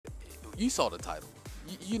You saw the title.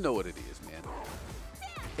 You know what it is, man.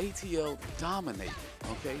 ATL dominating,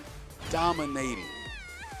 okay? Dominating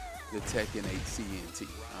the Tekken 8 CNT.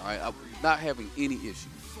 All right, I'm not having any issues.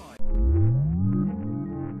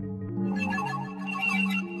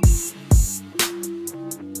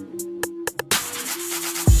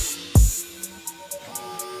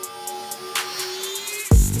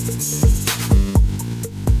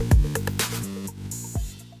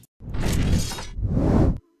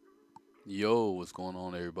 Yo, what's going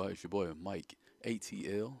on, everybody? It's your boy Mike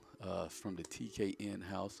ATL from the TKN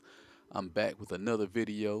House. I'm back with another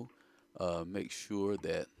video. Make sure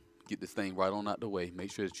that get this thing right on out the way.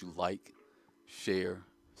 Make sure that you like, share,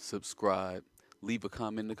 subscribe, leave a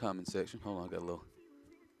comment in the comment section. Hold on, I got a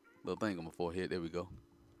little thing on my forehead. There we go.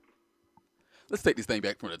 Let's take this thing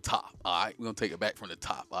back from the top. All right, we're gonna take it back from the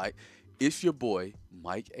top. All right, it's your boy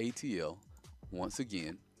Mike ATL once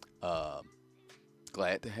again.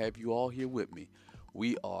 Glad to have you all here with me.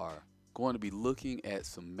 We are going to be looking at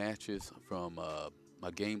some matches from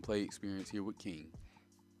my gameplay experience here with King.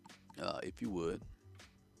 If you would,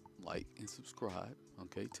 like and subscribe.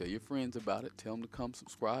 Okay, tell your friends about it. Tell them to come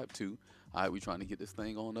subscribe too. All right, we're trying to get this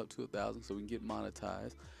thing on up to 1,000 so we can get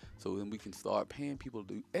monetized. So then we can start paying people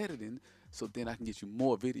to do editing. So then I can get you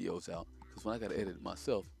more videos out. Because when I got to edit it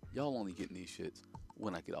myself, y'all only getting these shits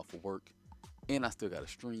when I get off of work. And I still got to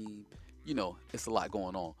stream. You know, it's a lot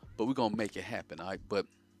going on, but we're going to make it happen, all right? But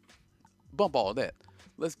bump all that.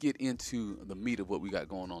 Let's get into the meat of what we got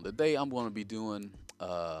going on. Today, I'm going to be doing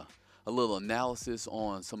a little analysis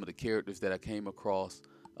on some of the characters that I came across,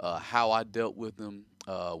 how I dealt with them,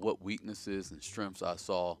 what weaknesses and strengths I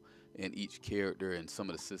saw in each character and some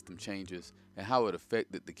of the system changes, and how it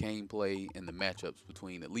affected the gameplay and the matchups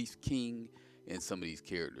between at least King and some of these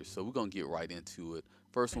characters. So we're going to get right into it.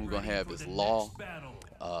 First one we're going to have is Law.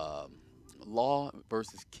 Law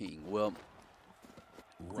versus King. Well,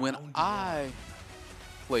 when I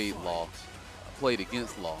played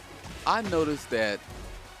against Law, I noticed that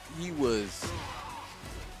he was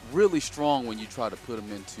really strong when you try to put him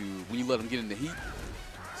when you let him get in the heat.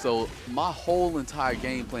 So my whole entire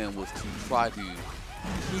game plan was to try to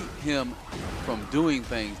keep him from doing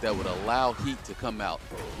things that would allow heat to come out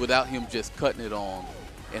without him just cutting it on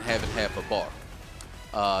and having half a bar.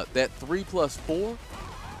 That 3+4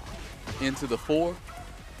 into the 4,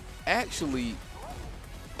 actually,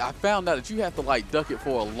 I found out that you have to like duck it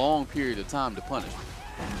for a long period of time to punish.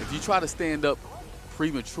 If you try to stand up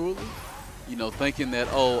prematurely, you know, thinking that,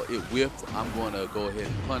 oh, it whipped, I'm going to go ahead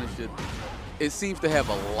and punish it. It seems to have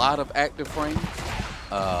a lot of active frames,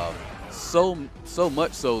 so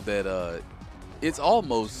much so that it's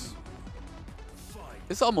almost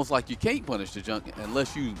like you can't punish the junk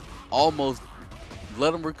unless you almost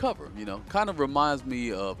let them recover. You know, kind of reminds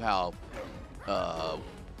me of how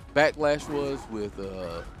Backlash was with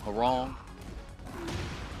Harong.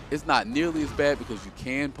 It's not nearly as bad because you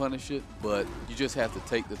can punish it, but you just have to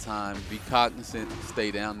take the time, be cognizant,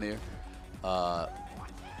 stay down there.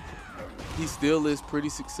 He still is pretty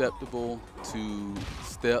susceptible to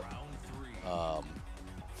step.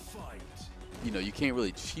 You know, you can't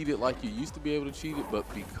really cheat it like you used to be able to cheat it, but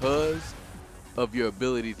because of your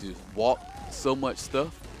ability to walk so much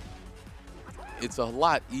stuff, it's a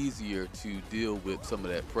lot easier to deal with some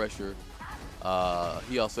of that pressure.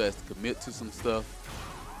 He also has to commit to some stuff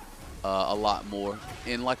a lot more.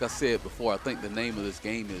 And like I said before, I think the name of this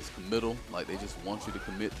game is committal. Like, they just want you to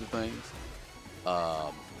commit to things.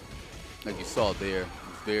 Like you saw there,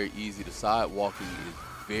 it's very easy. The side walking is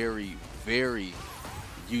very, very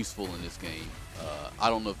useful in this game. I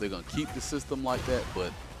don't know if they're going to keep the system like that,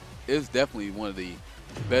 but it's definitely one of the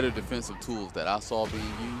better defensive tools that I saw being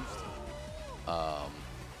used.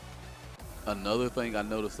 Another thing I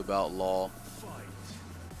noticed about Law,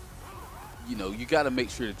 you know, you got to make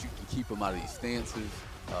sure that you can keep him out of these stances.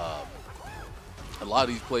 A lot of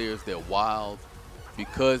these players, they're wild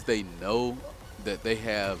because they know that they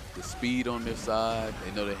have the speed on their side.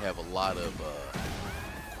 They know they have a lot of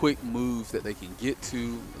quick moves that they can get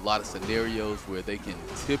to, a lot of scenarios where they can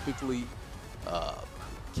typically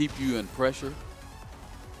keep you in pressure.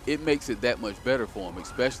 It makes it that much better for them,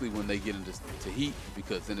 especially when they get into heat,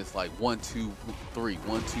 because then it's like 1, 2, 3,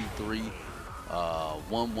 1, 2, 3,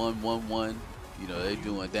 1, 1, 1, 1. You know, they're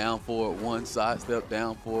doing down forward 1, side step,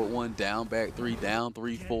 down forward 1, down back 3, down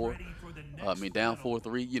 3, 4. Down 4,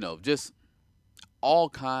 3. You know, just all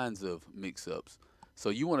kinds of mix-ups. So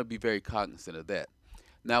you want to be very cognizant of that.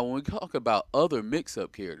 Now, when we talk about other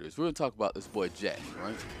mix-up characters, we're going to talk about this boy Jack,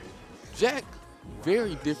 right? Jack,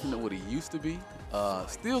 very different than what he used to be.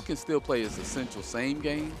 Still can play his essential same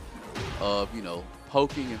game of, you know,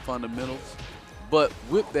 poking and fundamentals, But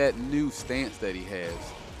with that new stance that he has,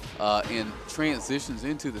 and transitions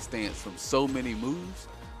into the stance from so many moves,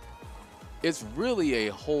 it's really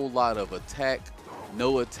a whole lot of attack,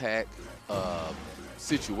 no attack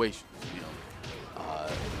situations.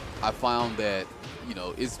 I found that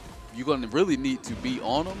you're going to really need to be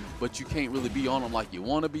on them, but you can't really be on them like you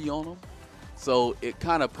want to be on them. So it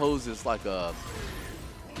kind of poses like a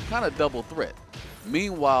kind of double threat.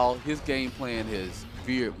 Meanwhile, his game plan has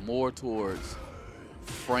veered more towards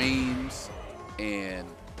frames and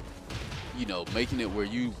making it where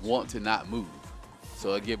you want to not move.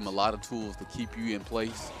 So I give him a lot of tools to keep you in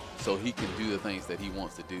place so he can do the things that he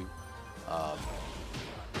wants to do.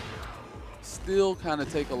 Still kind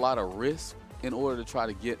of take a lot of risk in order to try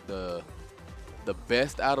to get the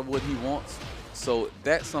best out of what he wants. So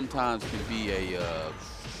that sometimes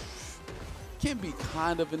can be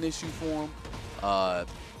kind of an issue for him.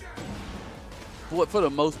 But for the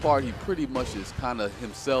most part, he pretty much is kind of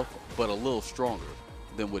himself, but a little stronger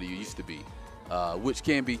than what he used to be, which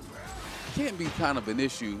can be kind of an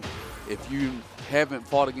issue if you haven't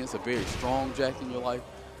fought against a very strong Jack in your life.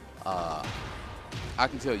 I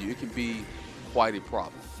can tell you, it can be quite a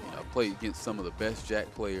problem. I played against some of the best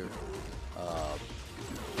Jack players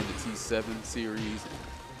in the T7 series,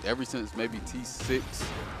 ever since maybe T6,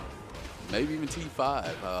 maybe even T5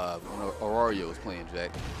 when Aurario was playing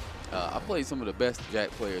Jack. I played some of the best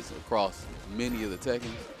Jack players across many of the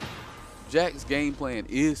Tekkens. Jack's game plan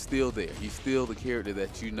is still there. He's still the character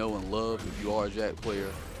that you know and love if you are a Jack player.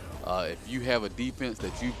 If you have a defense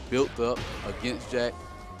that you built up against Jack,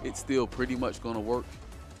 it's still pretty much going to work.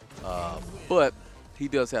 But he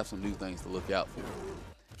does have some new things to look out for.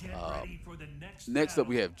 Next up,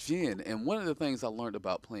 we have Jin. And one of the things I learned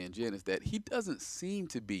about playing Jin is that he doesn't seem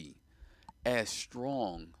to be as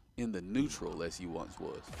strong in the neutral as he once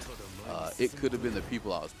was. It could have been the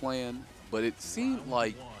people I was playing, but it seemed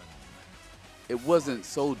like it wasn't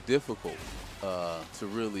so difficult to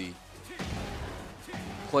really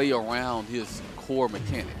play around his core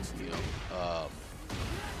mechanics.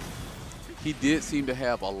 He did seem to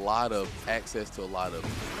have a lot of access to a lot of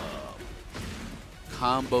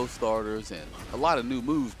combo starters and a lot of new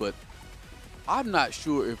moves, but I'm not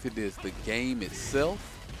sure if it is the game itself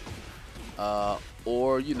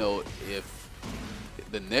or if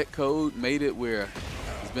the netcode made it where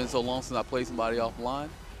it's been so long since I played somebody offline.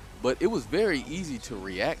 But it was very easy to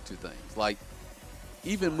react to things, like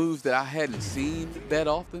even moves that I hadn't seen that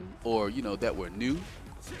often or that were new.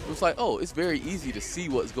 It was like, oh, it's very easy to see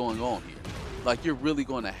what's going on here. Like, you're really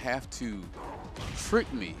going to have to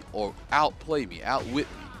trick me or outplay me, outwit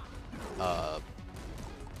me.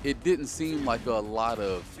 It didn't seem like a lot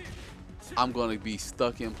of I'm going to be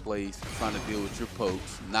stuck in place trying to deal with your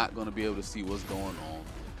pokes, not going to be able to see what's going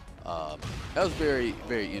on. That was very,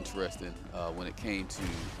 very interesting when it came to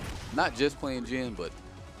not just playing Jin, but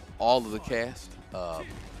all of the cast.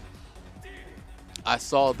 I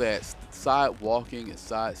saw that side walking and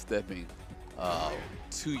side stepping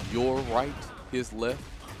to your right, his left,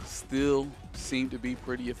 still seemed to be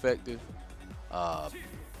pretty effective. Got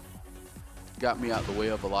me out the way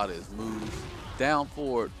of a lot of his moves. Down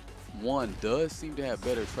forward, 1 does seem to have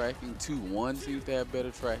better tracking. 2-1 seems to have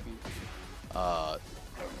better tracking.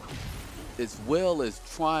 As well as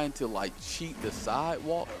trying to cheat the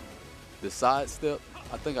sidewalk, the side step.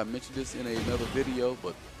 I think I mentioned this in another video,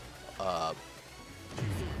 but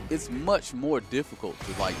it's much more difficult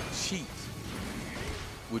to cheat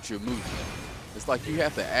with your movement. It's like you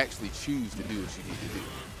have to actually choose to do what you need to do.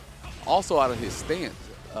 Also, out of his stance,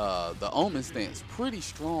 the Omen stance, pretty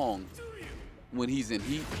strong when he's in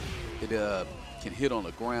heat. It can hit on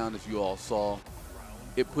the ground, as you all saw.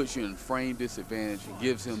 It puts you in frame disadvantage and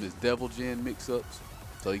gives him his Devil Gen mix-ups.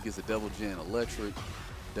 So he gets a Devil Gen Electric,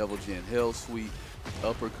 Devil Gen Hell Sweep,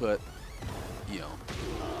 Uppercut.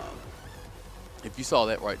 If you saw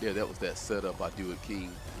that right there, that was that setup I do with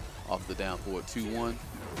King off the down forward 2-1.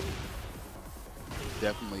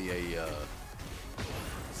 Definitely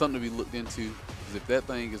something to be looked into, because if that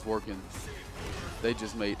thing is working, they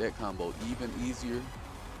just made that combo even easier.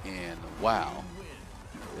 And wow,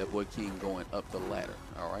 that boy King going up the ladder.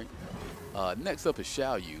 All right. Next up is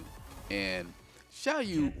Xiaoyu. And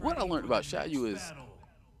Xiaoyu, what I learned about Xiaoyu is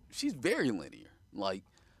she's very linear.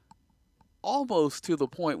 Almost to the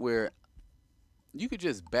point where you could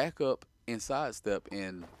just back up and sidestep,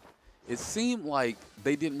 and it seemed like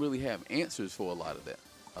they didn't really have answers for a lot of that.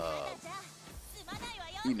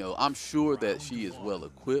 I'm sure that she is well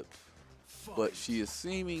equipped, but she is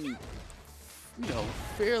seeming,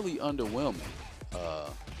 fairly underwhelming.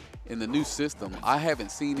 In the new system, I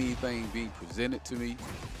haven't seen anything being presented to me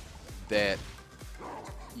that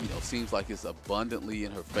seems like it's abundantly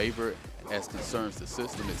in her favor as concerns the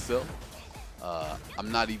system itself.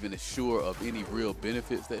 I'm not even sure of any real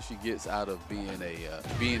benefits that she gets out of being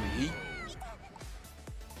in heat.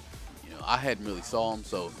 I hadn't really saw them,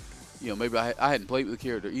 so maybe I hadn't played with the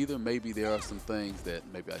character either. Maybe there are some things that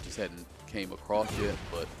maybe I just hadn't came across yet,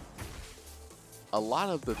 but a lot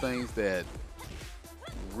of the things that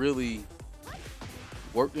really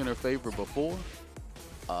worked in her favor before,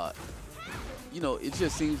 it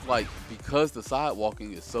just seems like because the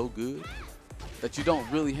sidewalking is so good that you don't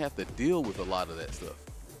really have to deal with a lot of that stuff,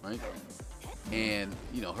 right? And,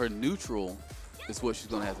 her neutral is what she's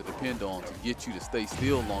going to have to depend on to get you to stay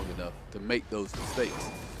still long enough to make those mistakes.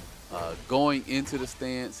 Going into the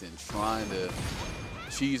stance and trying to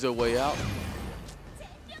cheese her way out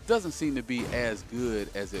doesn't seem to be as good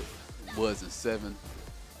as it was in 7.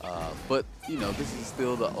 But, this is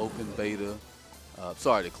still the open beta,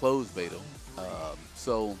 the closed beta.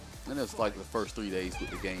 And it's like the first 3 days with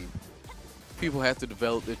the game. People have to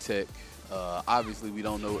develop their tech. Obviously, we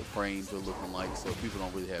don't know what frames are looking like, so people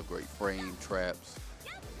don't really have great frame traps,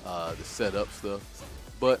 the setup stuff.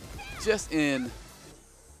 But just in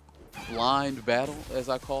blind battle, as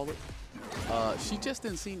I call it, she just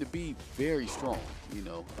didn't seem to be very strong.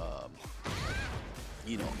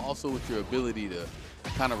 Also with your ability to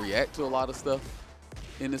kind of react to a lot of stuff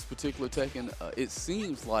in this particular Tekken, it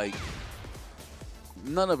seems like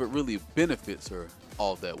none of it really benefits her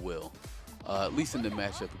all that well. At least in the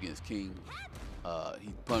matchup against King, he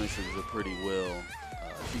punishes her pretty well.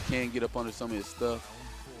 She can get up under some of his stuff,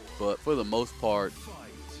 but for the most part,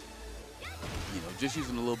 just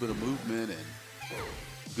using a little bit of movement and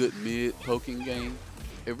good mid poking game,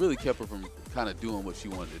 it really kept her from kind of doing what she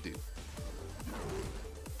wanted to do.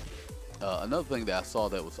 Another thing that I saw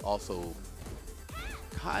that was also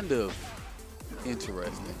kind of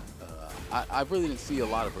interesting, I really didn't see a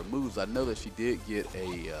lot of her moves. I know that she did get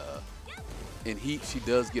in heat, she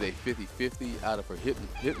does get a 50-50 out of her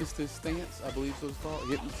hypnotist stance, I believe is what it's called,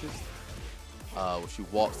 hypnotist. Where she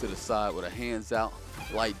walks to the side with her hands out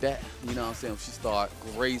like that. You know what I'm saying? When she starts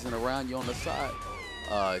grazing around you on the side,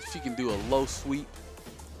 she can do a low sweep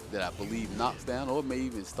that I believe knocks down, or maybe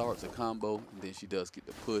even starts a combo, and then she does get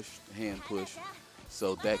the push, the hand push.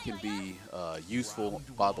 So that can be useful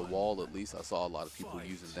by the wall, at least. I saw a lot of people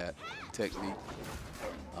using that technique.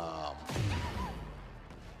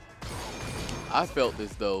 I felt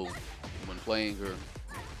as though when playing her,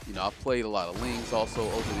 I've played a lot of Lings also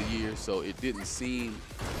over the years, so it didn't seem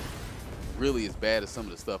really as bad as some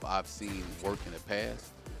of the stuff I've seen work in the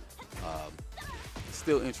past. It's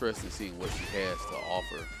still interesting seeing what she has to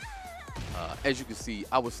offer. As you can see,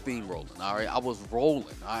 I was steamrolling, all right? I was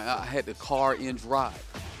rolling. I had the car in drive.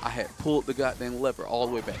 I had pulled the goddamn lever all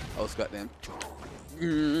the way back. I was goddamn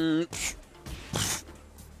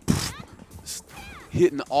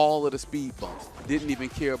hitting all of the speed bumps. Didn't even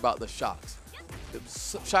care about the shocks. The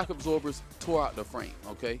shock absorbers tore out the frame,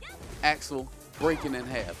 okay? Axle breaking in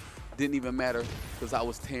half. Didn't even matter because I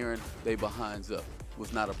was tearing they behinds up.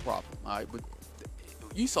 Was not a problem, all right? But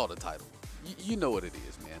you saw the title. You know what it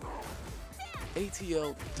is, man.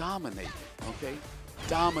 ATL dominating, okay?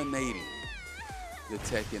 Dominating the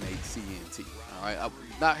Tekken 8 CNT, all right? I'm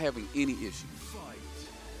not having any issues.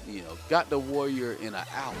 Got the Warrior in an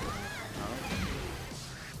hour, all right?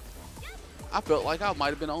 I felt like I might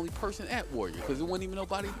have been the only person at Warrior because there wasn't even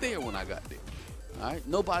nobody there when I got there. All right,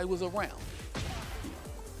 nobody was around.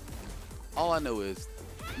 All I know is,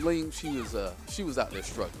 Ling, she was out there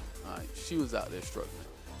struggling. All right, she was out there struggling.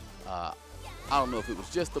 I don't know if it was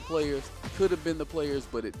just the players, could have been the players,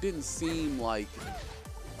 but it didn't seem like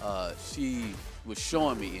she was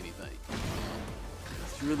showing me anything.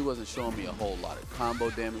 She really wasn't showing me a whole lot. Of combo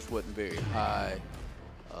damage wasn't very high.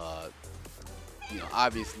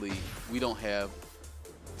 Obviously, we don't have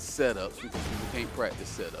setups because we can't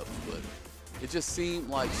practice setups, but it just seemed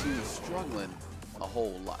like she was struggling a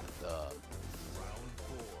whole lot.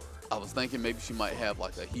 I was thinking maybe she might have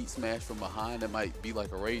like a heat smash from behind. That might be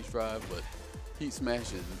like a rage drive, but heat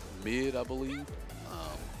smash is mid, I believe.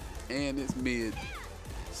 And it's mid,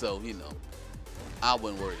 so, I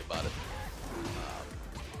wasn't worried about it.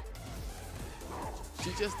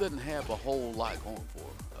 She just doesn't have a whole lot going for her.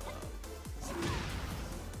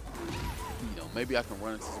 Maybe I can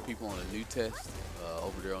run into some people on a new test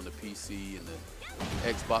over there on the PC and the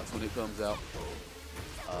Xbox when it comes out.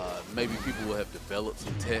 Maybe people will have developed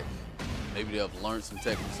some tech. Maybe they'll have learned some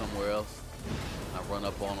tech from somewhere else. I run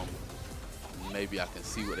up on them. Maybe I can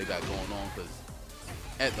see what they got going on, because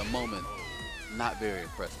at the moment, not very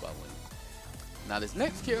impressed by Ling. Now this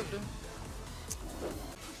next character,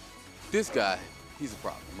 this guy, he's a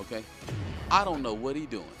problem, okay? I don't know what he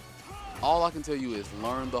doing. All I can tell you is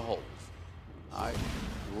learn the holes. All right,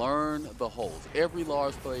 learn the holes. Every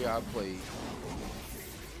large player I played,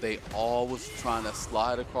 they all was trying to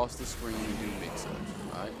slide across the screen and do mix-ups.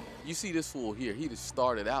 All right, you see this fool here. He just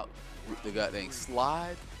started out with the goddamn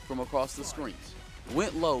slide from across the screen,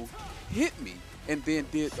 went low, hit me, and then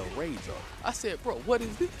did the rage arc. I said, bro, what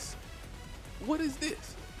is this? What is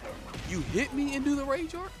this? You hit me and do the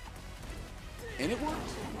rage arc? And it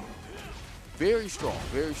works. Very strong,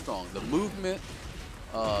 very strong. The movement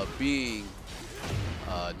being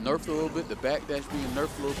nerfed a little bit, the backdash being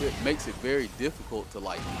nerfed a little bit, makes it very difficult to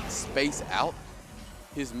like space out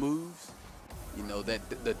his moves. You know,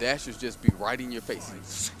 that the dashers just be right in your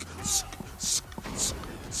face.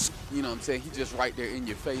 You know what I'm saying? He's just right there in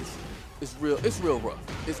your face. It's real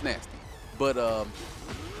rough. It's nasty. But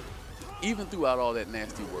even throughout all that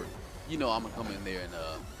nasty work, you know I'm gonna come in there and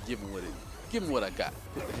give him what I got,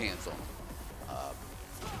 put the hands on him.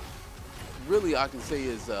 Really, I can say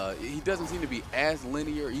is he doesn't seem to be as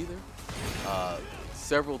linear either.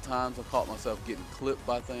 Several times I caught myself getting clipped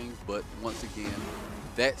by things, but once again,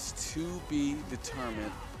 that's to be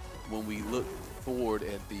determined when we look forward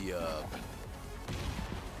at the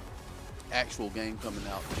actual game coming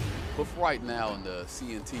out. But for right now in the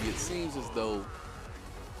CNT, it seems as though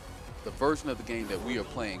the version of the game that we are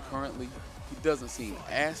playing currently, he doesn't seem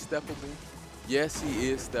as steppable. Yes, he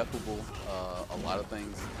is steppable. A lot of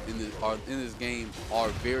things in this game are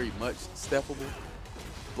very much steppable,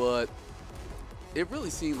 but it really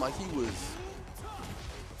seemed like he was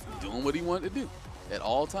doing what he wanted to do at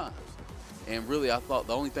all times. And really, I thought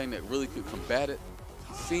the only thing that really could combat it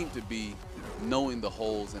seemed to be knowing the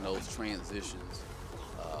holes in those transitions,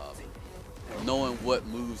 knowing what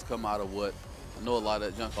moves come out of what. I know a lot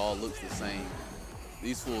of that junk all looks the same.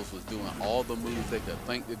 These fools was doing all the moves they could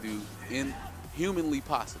think to do in humanly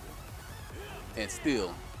possible, and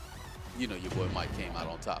still, you know, your boy Mike came out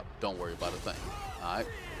on top. Don't worry about a thing. All right.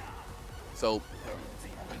 So,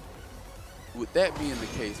 with that being the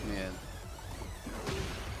case, man,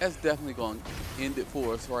 that's definitely gonna end it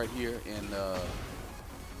for us right here. And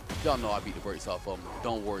y'all know I beat the brakes off of them.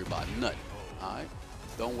 Don't worry about nothing. All right.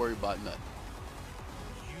 Don't worry about nothing.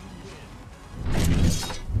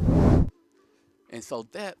 And so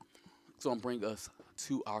that's gonna bring us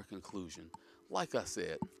to our conclusion. Like I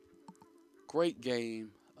said, great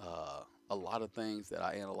game. A lot of things that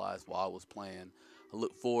I analyzed while I was playing. I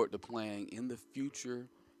look forward to playing in the future,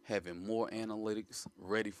 having more analytics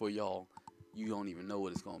ready for y'all. You don't even know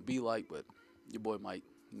what it's gonna be like, but your boy Mike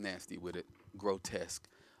nasty with it, grotesque.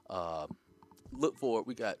 Look forward.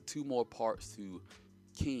 We got 2 more parts to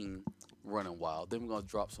King Running Wild. Then we're gonna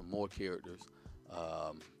drop some more characters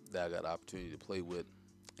that I got the opportunity to play with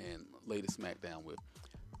and lay the smack down with.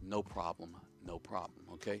 No problem,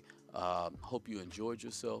 okay? Hope you enjoyed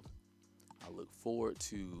yourself. I look forward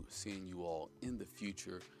to seeing you all in the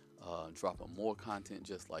future, dropping more content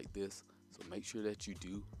just like this. So make sure that you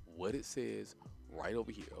do what it says right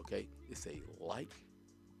over here, okay? It's a like,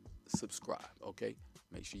 subscribe, okay?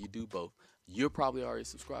 Make sure you do both. You're probably already a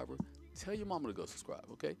subscriber. Tell your mama to go subscribe,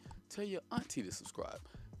 okay? Tell your auntie to subscribe.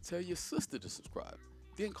 Tell your sister to subscribe.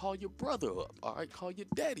 Then call your brother up, all right? Call your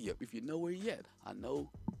daddy up if you know where he at. I know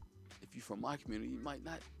if you're from my community, you might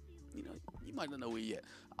not, you might not know where he at.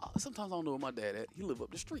 Sometimes I don't know where my dad at. He live up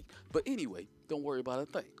the street. But anyway, don't worry about a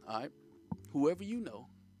thing, all right? Whoever you know,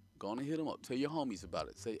 go on and hit him up. Tell your homies about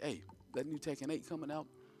it. Say, hey, that new Tekken 8 coming out.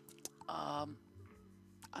 I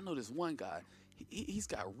know this one guy. He's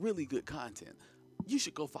got really good content. You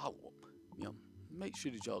should go follow him. You know, make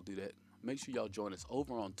sure that y'all do that. Make sure y'all join us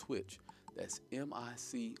over on Twitch. That's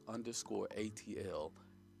M.I.C_ATL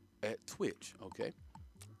at Twitch, okay?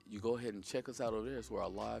 You go ahead and check us out over there. It's where our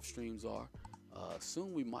live streams are.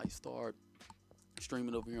 Soon we might start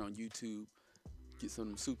streaming over here on YouTube. Get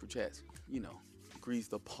some super chats, grease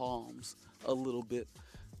the palms a little bit.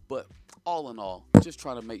 But all in all, just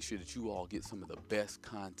trying to make sure that you all get some of the best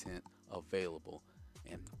content available.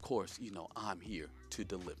 And of course, I'm here to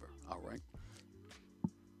deliver, all right?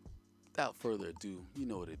 Without further ado, you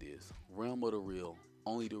know what it is. Realm of the real,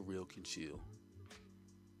 only the real can chill.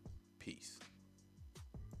 Peace.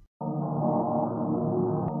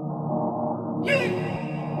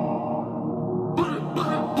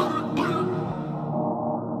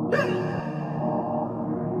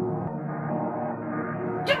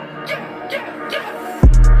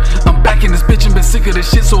 I'm back in this bitch and been sick of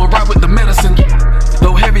this shit, so I ride with the medicine.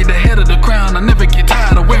 Though heavy the head of the crown, I never get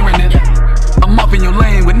tired of wearing it. I'm off in your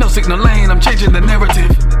lane with no signal lane, I'm changing the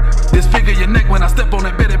narrative. Disfigure your neck when I step on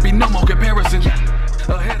it, better be no more